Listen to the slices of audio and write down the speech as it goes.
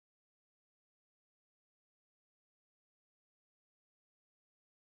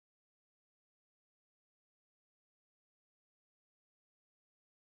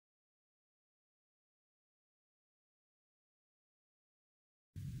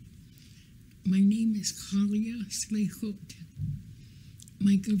My name is Tsleil-Waututh.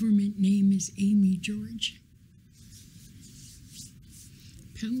 My government name is Amy George.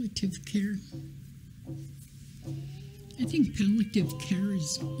 Palliative care. I think palliative care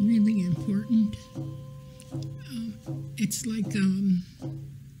is really important. It's like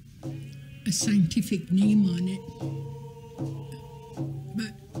a scientific name on it,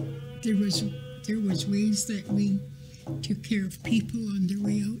 but there was ways that we took care of people on their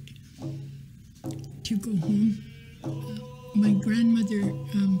way out to go home. My grandmother,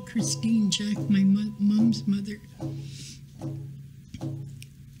 Christine Jack, my mom's mother,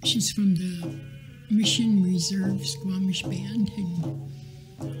 she's from the Mission Reserve Squamish Band, and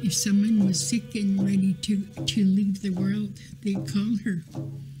if someone was sick and ready to leave the world, they'd call her,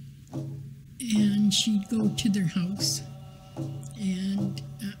 and she'd go to their house and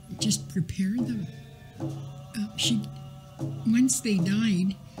just prepare them. Once they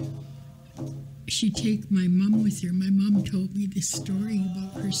died, she'd take my mom with her. My mom told me this story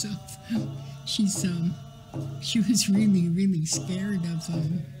about herself. She was really, really scared of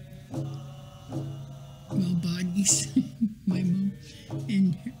bodies. My mom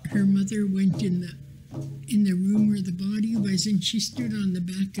and her mother went in the room where the body was, and she stood on the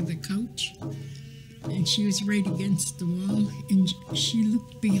back of the couch, and she was right against the wall, and she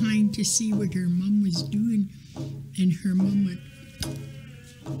looked behind to see what her mom was doing, and her mom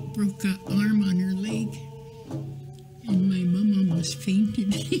broke an arm on her leg, and my mom almost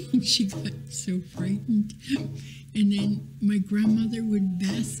fainted. She got so frightened. And then my grandmother would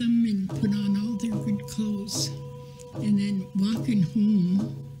bath them and put on all their good clothes. And then walking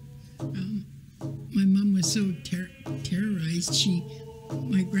home, my mom was so terrorized.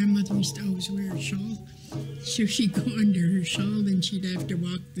 My grandmother used to always wear a shawl. So she'd go under her shawl, and she'd have to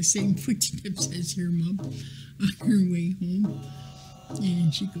walk the same footsteps as her mom on her way home.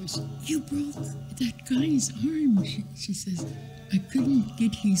 And she goes, "You broke that guy's arm." She says, "I couldn't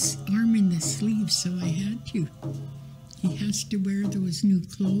get his arm in the sleeve, so I had to. He has to wear those new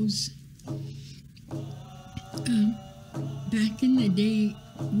clothes." Back in the day,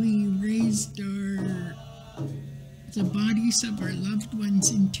 we raised the bodies of our loved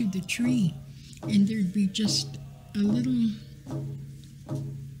ones into the tree, and there'd be just a little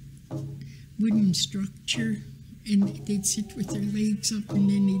wooden structure, and they'd sit with their legs up, and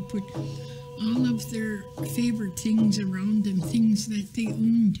then they'd put all of their favorite things around them, things that they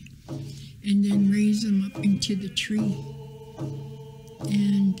owned, and then raise them up into the tree.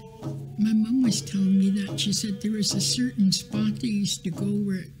 And my mom was telling me that. She said there was a certain spot they used to go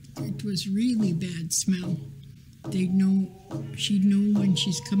where it was really bad smell. She'd know when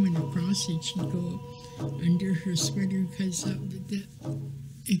she's coming across it. She'd go under her sweater because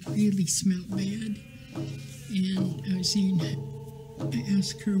it really smelled bad. And I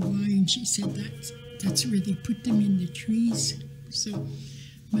asked her why, and she said that's where they put them in the trees. So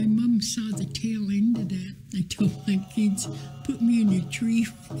my mom saw the tail end of that. I told my kids, put me in a tree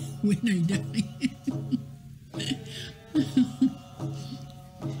when I die.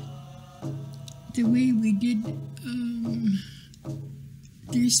 The way we did,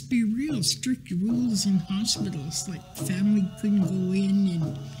 there used to be real strict rules in hospitals, like family couldn't go in,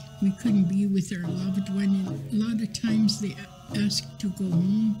 and we couldn't be with our loved one, and a lot of times they asked to go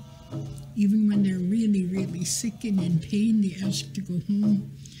home. Even when they're really, really sick and in pain, they ask to go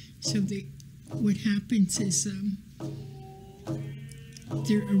home. So what happens is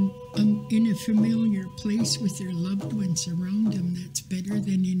they're in a familiar place with their loved ones around them. That's better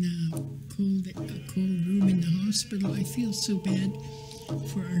than in a cold room in the hospital. I feel so bad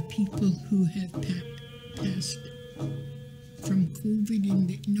for our people who have passed from COVID and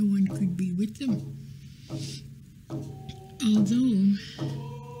that no one could be with them. Although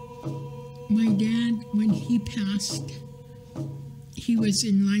my dad, when he passed, he was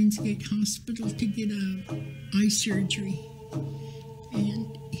in Lionsgate Hospital to get eye surgery,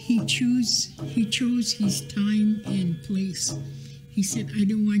 and he chose his time and place. He said, "I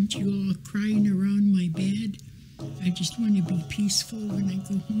don't want you all crying around my bed. I just want to be peaceful when I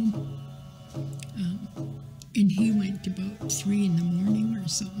go home." And he went about 3 in the morning or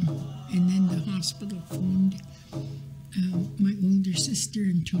something, and then the hospital phoned my older sister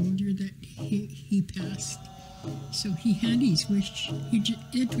and told her that he passed. So he had his wish.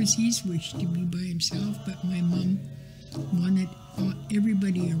 It was his wish to be by himself, but my mom wanted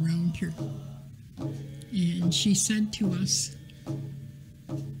everybody around her. And she said to us,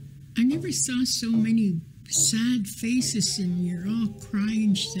 "I never saw so many sad faces and you're all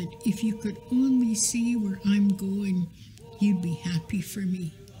crying." She said, "If you could only see where I'm going, you'd be happy for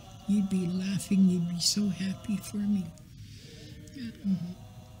me. You'd be laughing, you'd be so happy for me."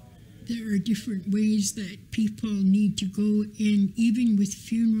 there are different ways that people need to go in, even with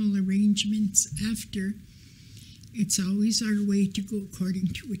funeral arrangements after. It's always our way to go according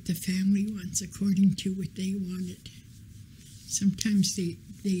to what the family wants, according to what they wanted. Sometimes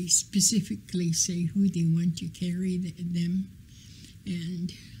they specifically say who they want to carry them,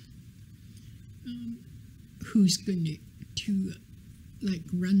 and who's going to like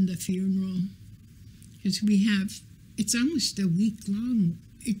run the funeral. Because it's almost a week long.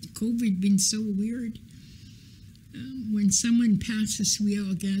 COVID been so weird. When someone passes, we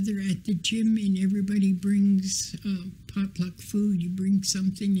all gather at the gym and everybody brings potluck food. You bring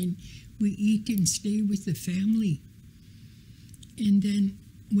something and we eat and stay with the family. And then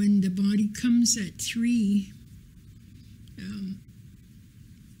when the body comes at 3,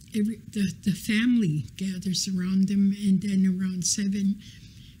 the family gathers around them, and then around 7,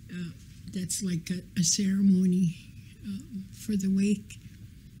 that's like a ceremony for the wake.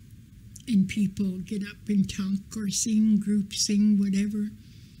 And people get up and talk or sing, group sing, whatever.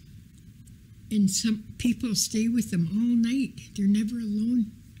 And some people stay with them all night. They're never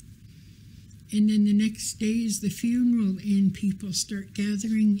alone. And then the next day is the funeral, and people start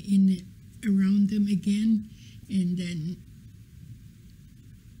gathering around them again. And then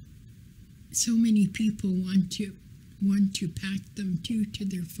so many people want to pack them to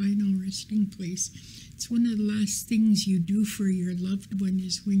their final resting place. It's one of the last things you do for your loved one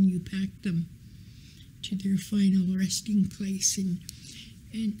is when you pack them to their final resting place. And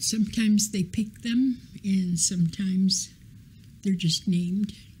sometimes they pick them, and sometimes they're just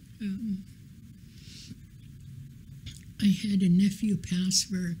named. I had a nephew pass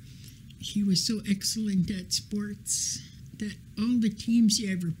where he was so excellent at sports that all the teams he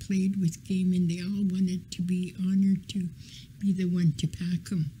ever played with came, and they all wanted to be honored to be the one to pack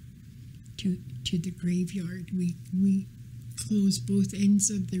him to the graveyard. We closed both ends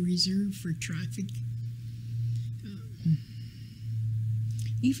of the reserve for traffic.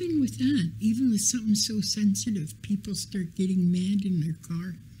 Even with that, even with something so sensitive, people start getting mad in their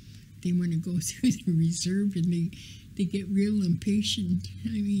car. They want to go through the reserve, and they get real impatient.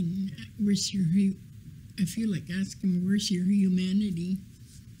 I mean, I feel like asking, where's your humanity?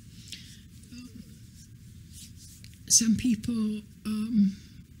 Some people,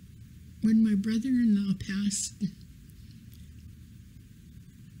 when my brother-in-law passed,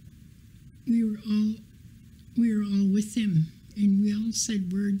 we were all with him, and we all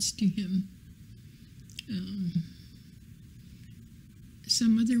said words to him.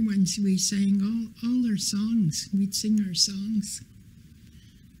 Some other ones we sang all our songs. We'd sing our songs.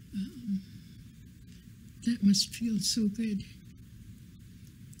 That must feel so good.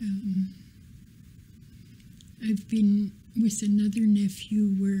 I've been with another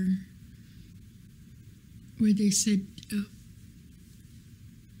nephew where they said,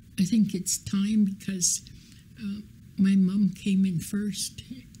 I think it's time, because my mom came in first,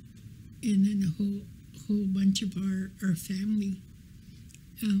 and then a whole bunch of our family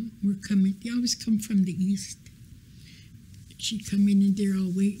were coming. They always come from the east. She come in, and they're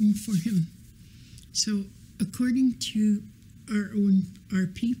all waiting for him. So according to our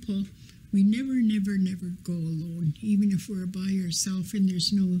people, we never go alone, even if we're by ourselves and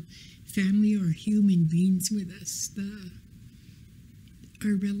there's no family or human beings with us.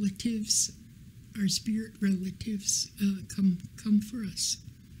 Our relatives, our spirit relatives, come for us.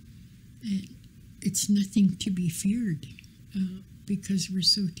 And it's nothing to be feared because we're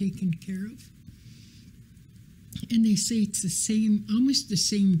so taken care of. And they say it's almost the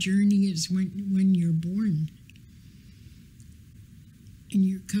same journey as when you're born. And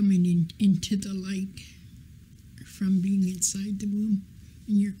you're coming into the light from being inside the womb.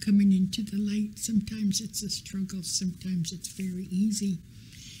 And you're coming into the light. Sometimes it's a struggle. Sometimes it's very easy.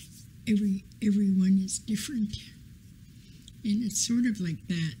 Everyone is different. And it's sort of like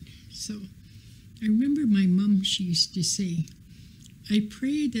that. So I remember my mom, she used to say, I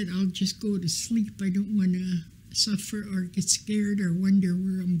pray that I'll just go to sleep. I don't want to suffer or get scared or wonder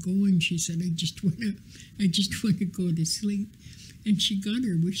where I'm going. She said, I just want to go to sleep. And she got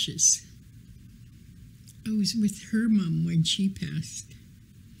her wishes. I was with her mom when she passed,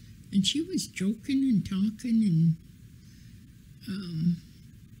 and she was joking and talking and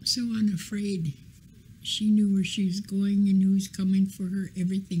so unafraid. She knew where she was going and who was coming for her,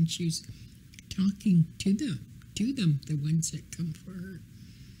 everything. She was talking to them, the ones that come for her.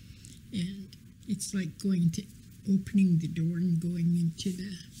 And it's like opening the door and going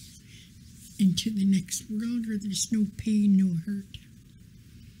into the next world where there's no pain, no hurt.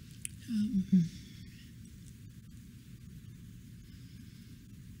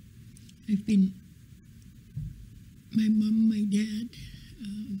 I've been, my mom, my dad,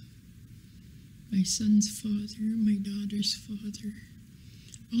 my son's father, my daughter's father,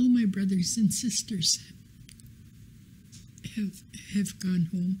 all my brothers and sisters have gone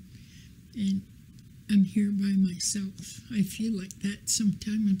home, and I'm here by myself. I feel like that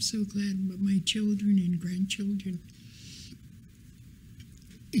sometimes. I'm so glad about my children and grandchildren.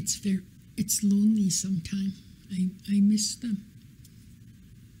 It's lonely sometimes. I miss them.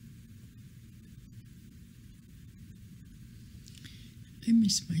 I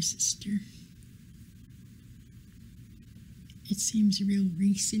miss my sister. It seems real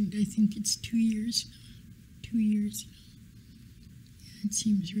recent. I think it's 2 years now. 2 years now. Yeah, it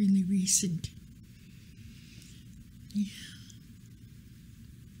seems really recent. Yeah.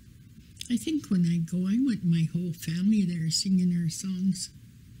 I think when I go, I want my whole family there singing our songs.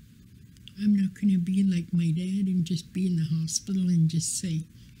 I'm not going to be like my dad and just be in the hospital and just say,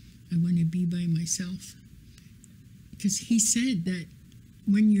 I want to be by myself. Because he said that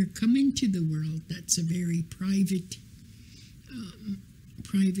when you're coming to the world, that's a very private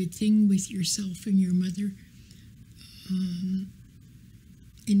thing with yourself and your mother. And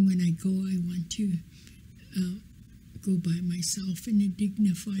when I go, I want to go by myself in a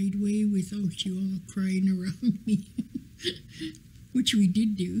dignified way without you all crying around me, which we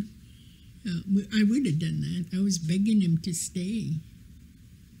did do. I would have done that. I was begging him to stay.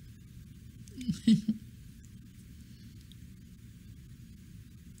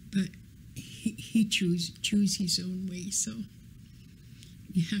 But he chose his own way, so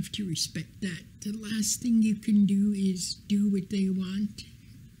you have to respect that. The last thing you can do is do what they want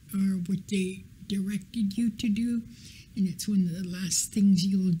or what they directed you to do, and it's one of the last things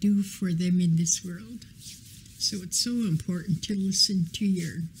you'll do for them in this world. So it's so important to listen to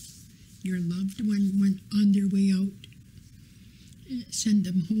your loved one when on their way out. Send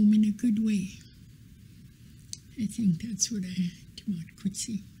them home in a good way. I think that's what I could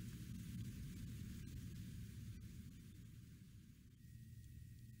see.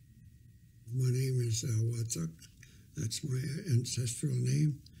 My name is Ćećəwət. That's my ancestral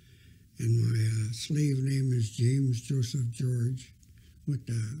name. And my slave name is James Joseph George, what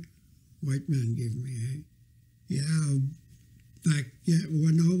the white man gave me. Eh? Yeah,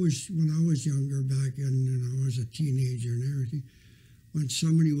 when I was younger, back in, and I was a teenager and everything, when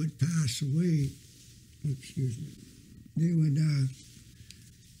somebody would pass away, excuse me, they would,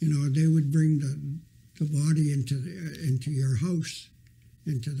 they would bring the body into your house,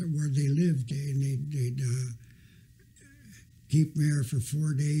 into where they lived, and they'd keep them there for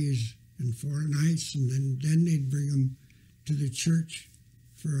 4 days and 4 nights, and then they'd bring them to the church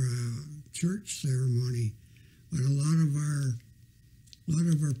for a church ceremony. But a lot of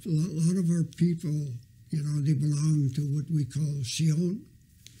our people, they belong to what we call Sion,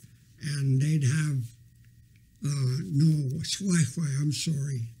 and they'd have Tsleil-Waututh. I'm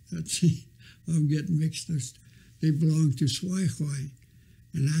sorry, I'm getting mixed. They belong to Tsleil-Waututh,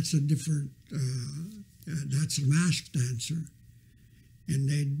 and that's a different. That's a mask dancer, and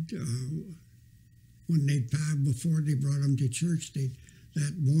when they'd before they brought them to church,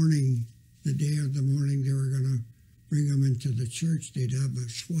 that morning, the day of the morning they were going to bring them into the church, they'd have a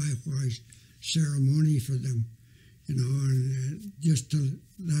Tsleil-Waututh ceremony for them, and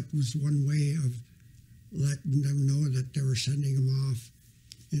that was one way of letting them know that they were sending them off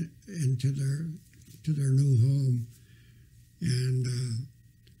into their new home, and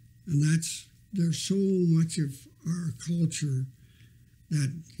there's so much of our culture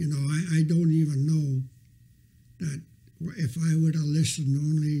that I don't even know that if I would have listened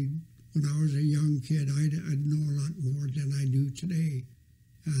only when I was a young kid, I'd know a lot more than I do today.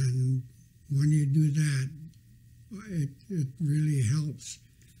 And when you do that, it really helps.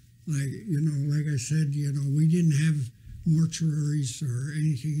 Like I said, we didn't have mortuaries or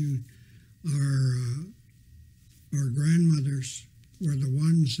anything. Our grandmothers were the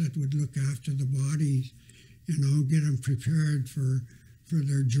ones that would look after the bodies, get them prepared for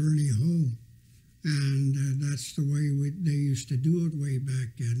their journey home. And that's the way they used to do it way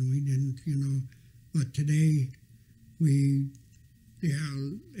back then. We didn't, but today we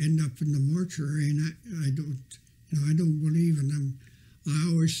end up in the mortuary, and I don't believe in them. I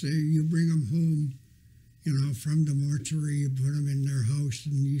always say you bring them home, from the mortuary, you put them in their house,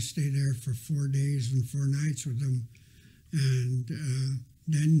 and you stay there for 4 days and 4 nights with them, and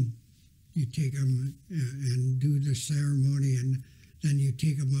then you take them and do the ceremony, and then you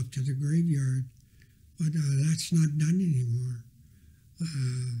take them up to the graveyard. But that's not done anymore.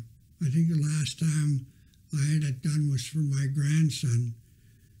 I think the last time I had it done was for my grandson.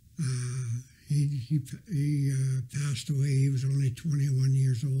 He passed away. He was only 21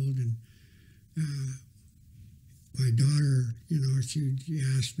 years old, and my daughter, she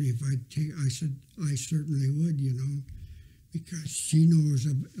asked me if I'd take. I said I certainly would, because she knows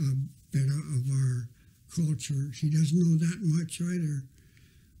a bit of our culture. She doesn't know that much either,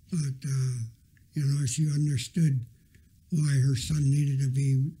 but she understood why her son needed to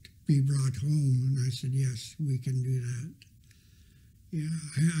be brought home, and I said yes, we can do that. Yeah,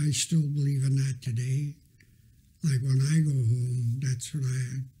 I still believe in that today. Like when I go home, that's what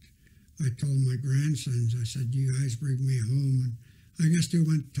I told my grandsons. I said, you guys bring me home. And I guess they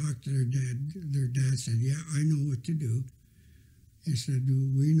went to talk to their dad. Their dad said, yeah, I know what to do. He said,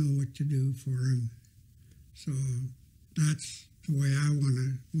 we know what to do for him. So that's the way I want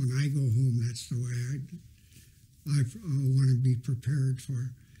to, when I go home, that's the way I want to be prepared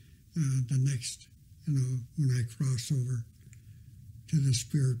for the next, when I cross over to the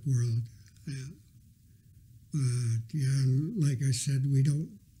spirit world. Like I said, we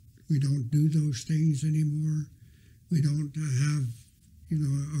don't do those things anymore. We don't have,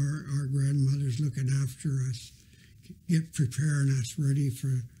 our grandmothers looking after us, preparing us ready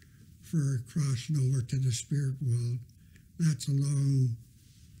for crossing over to the spirit world. That's a long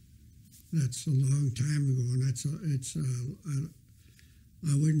time ago, and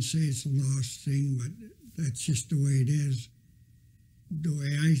I wouldn't say it's a lost thing, but that's just the way it is. The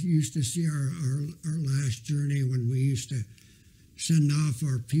way I used to see our last journey, when we used to send off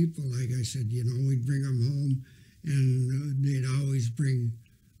our people, like I said, we'd bring them home, and they'd always bring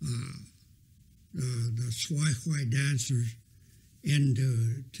the Tsleil-Waututh dancers in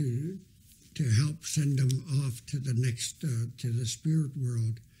to help send them off to the next, to the spirit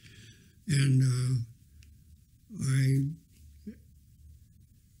world. And I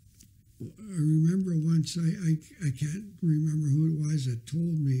remember once, I can't remember who it was that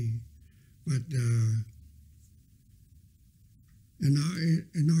told me, but in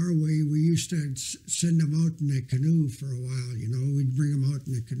our way, we used to send them out in a canoe for a while. We'd bring them out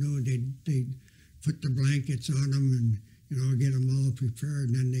in a canoe. They'd put the blankets on them and get them all prepared,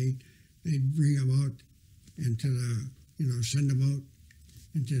 and then they'd bring them out into the send them out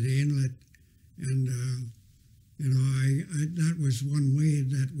into the inlet, and that was one way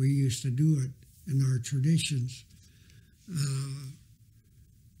that we used to do it in our traditions.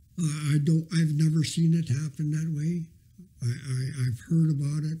 I've never seen it happen that way. I've heard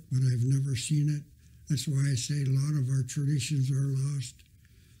about it, but I've never seen it. That's why I say a lot of our traditions are lost.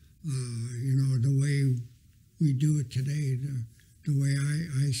 The way we do it today, the way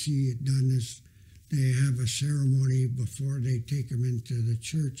I see it done is they have a ceremony before they take them into the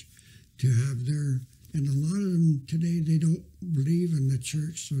church to have and a lot of them today, they don't believe in the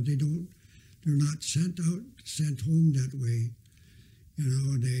church, so they're not sent home that way. A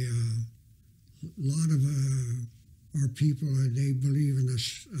lot of our people, they believe in the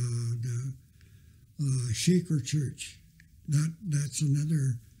Shaker Church. That's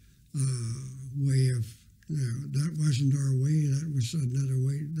another way of, that wasn't our way, that was another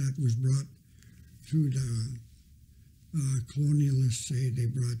way that was brought through the colonialists, they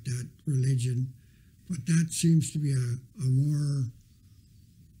brought that religion. But that seems to be a more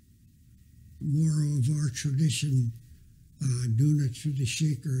of our tradition, doing it through the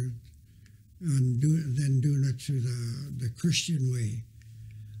Shaker and then doing it through the Christian way.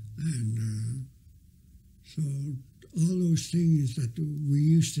 And so all those things that we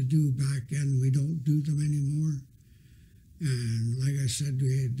used to do back then, we don't do them anymore. And like I said,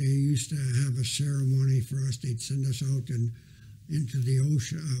 they used to have a ceremony for us. They'd send us out into the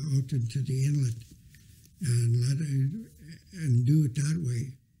ocean, out into the inlet, and do it that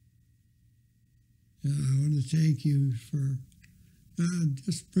way. I want to thank you for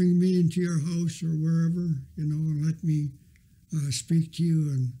just bringing me into your house or wherever, and let me speak to you,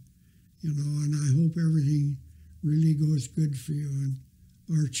 and and I hope everything really goes good for you and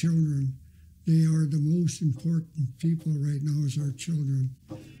our children. They are the most important people right now, is our children.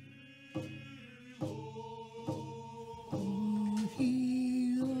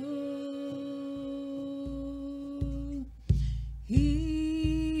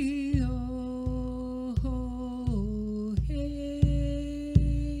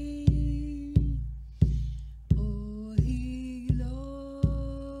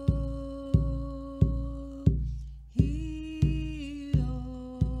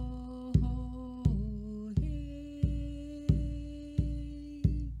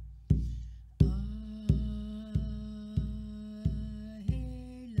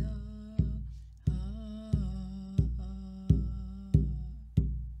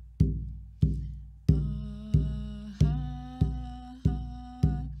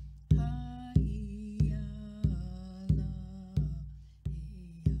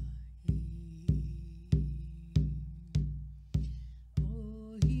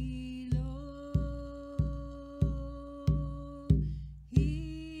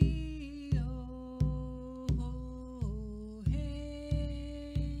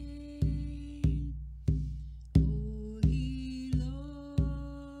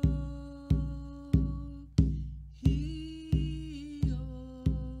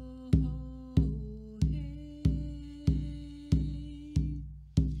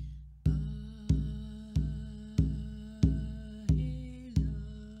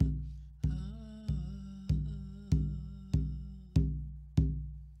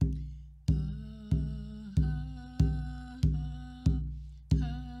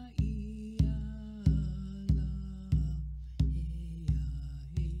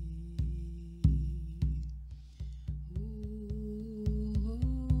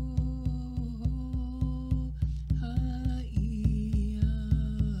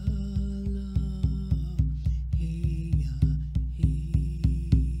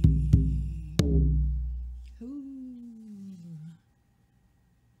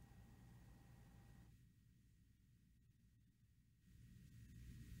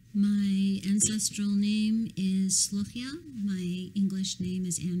 ancestral name is Sluchia. My English name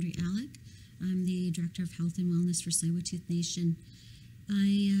is Andrea Alec. I'm the Director of Health and Wellness for Tsleil-Waututh Nation.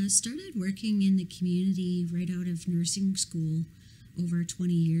 I started working in the community right out of nursing school over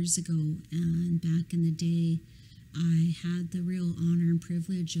 20 years ago, and back in the day I had the real honor and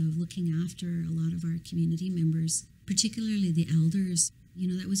privilege of looking after a lot of our community members, particularly the elders. You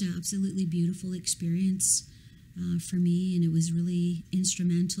know, that was an absolutely beautiful experience for me, and it was really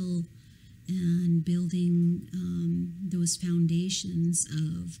instrumental in building those foundations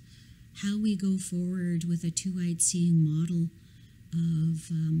of how we go forward with a two-eyed seeing model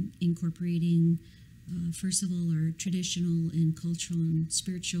of incorporating, first of all, our traditional and cultural and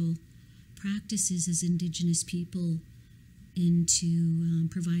spiritual practices as Indigenous people into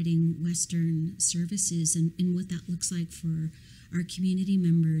providing Western services, and what that looks like for our community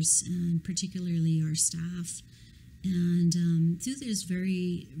members and particularly our staff. And through those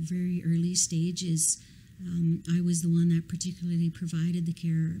very, very early stages, I was the one that particularly provided the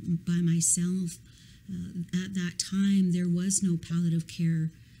care by myself. At that time, there was no palliative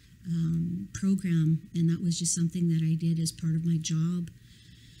care program, and that was just something that I did as part of my job.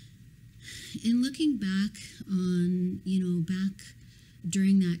 And looking back on, back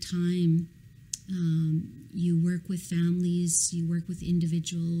during that time, you work with families, you work with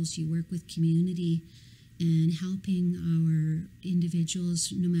individuals, you work with community, and helping our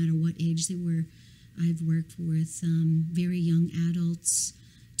individuals, no matter what age they were. I've worked with very young adults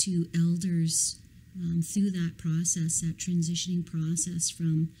to elders through that process, that transitioning process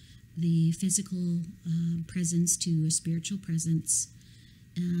from the physical presence to a spiritual presence.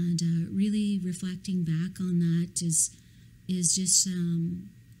 And really reflecting back on that is just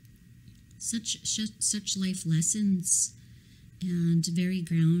such life lessons and very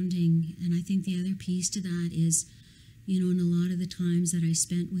grounding. And I think the other piece to that is, in a lot of the times that I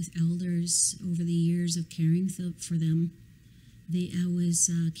spent with elders over the years of caring for them, they always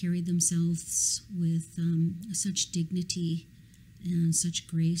carried themselves with such dignity and such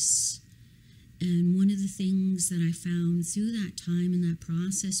grace. And one of the things that I found through that time and that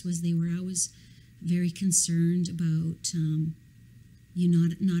process was they were always very concerned about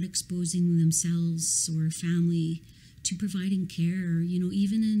not exposing themselves or family to providing care.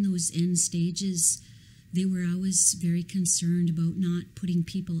 Even in those end stages, they were always very concerned about not putting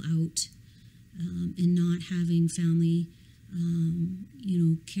people out and not having family,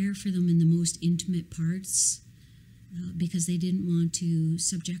 care for them in the most intimate parts because they didn't want to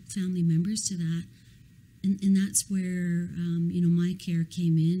subject family members to that. And that's where, my care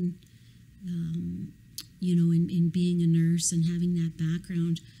came in, in being a nurse and having that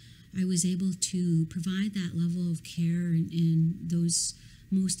background. I was able to provide that level of care in those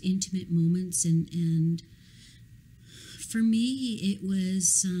most intimate moments, and for me it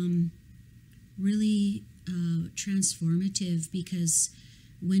was really transformative, because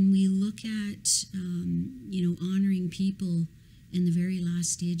when we look at honoring people in the very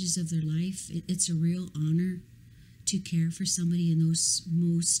last stages of their life, it's a real honor to care for somebody in those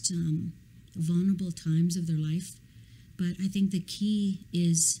most vulnerable times of their life. But I think the key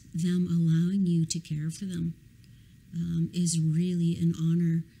is them allowing you to care for them. Is really an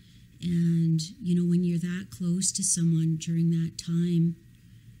honor. And when you're that close to someone during that time,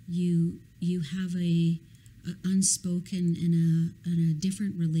 you have a unspoken and a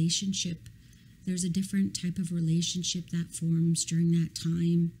different relationship. There's a different type of relationship that forms during that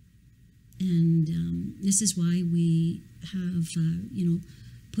time. And this is why we have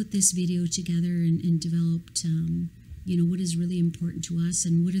put this video together and developed what is really important to us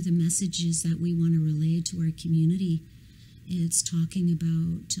and what are the messages that we want to relay to our community. It's talking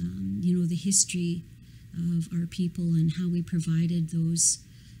about, the history of our people and how we provided those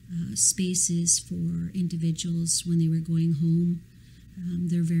spaces for individuals when they were going home,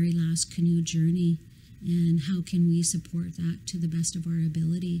 their very last canoe journey, and how can we support that to the best of our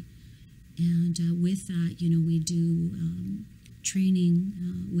ability. And with that, we do training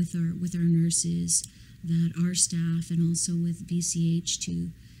with our nurses, that our staff, and also with VCH to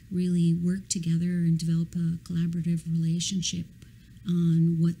really work together and develop a collaborative relationship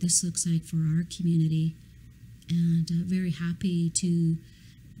on what this looks like for our community. And very happy to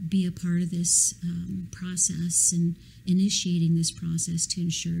be a part of this process and initiating this process to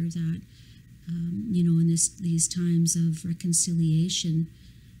ensure that, in these times of reconciliation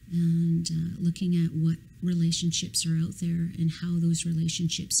and looking at what relationships are out there and how those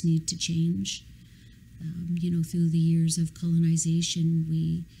relationships need to change. Through the years of colonization,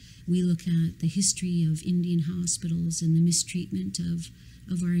 we look at the history of Indian hospitals and the mistreatment of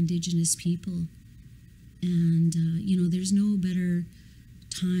our Indigenous people. And, there's no better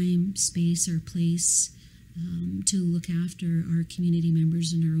time, space, or place to look after our community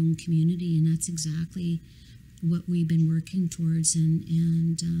members in our own community, and that's exactly what we've been working towards. And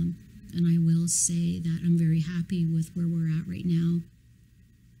I will say that I'm very happy with where we're at right now.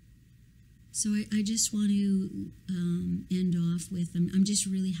 So I just want to end off with, I'm just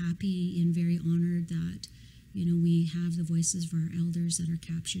really happy and very honored that, we have the voices of our elders that are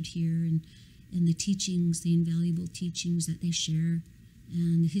captured here, and the teachings, the invaluable teachings that they share,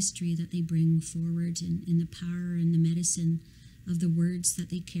 and the history that they bring forward, and the power and the medicine of the words that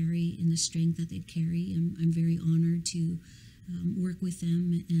they carry and the strength that they carry. I'm very honored to work with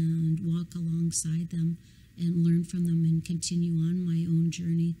them and walk alongside them and learn from them and continue on my own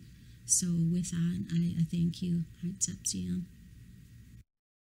journey. So with that, I thank you. Ćećəwət.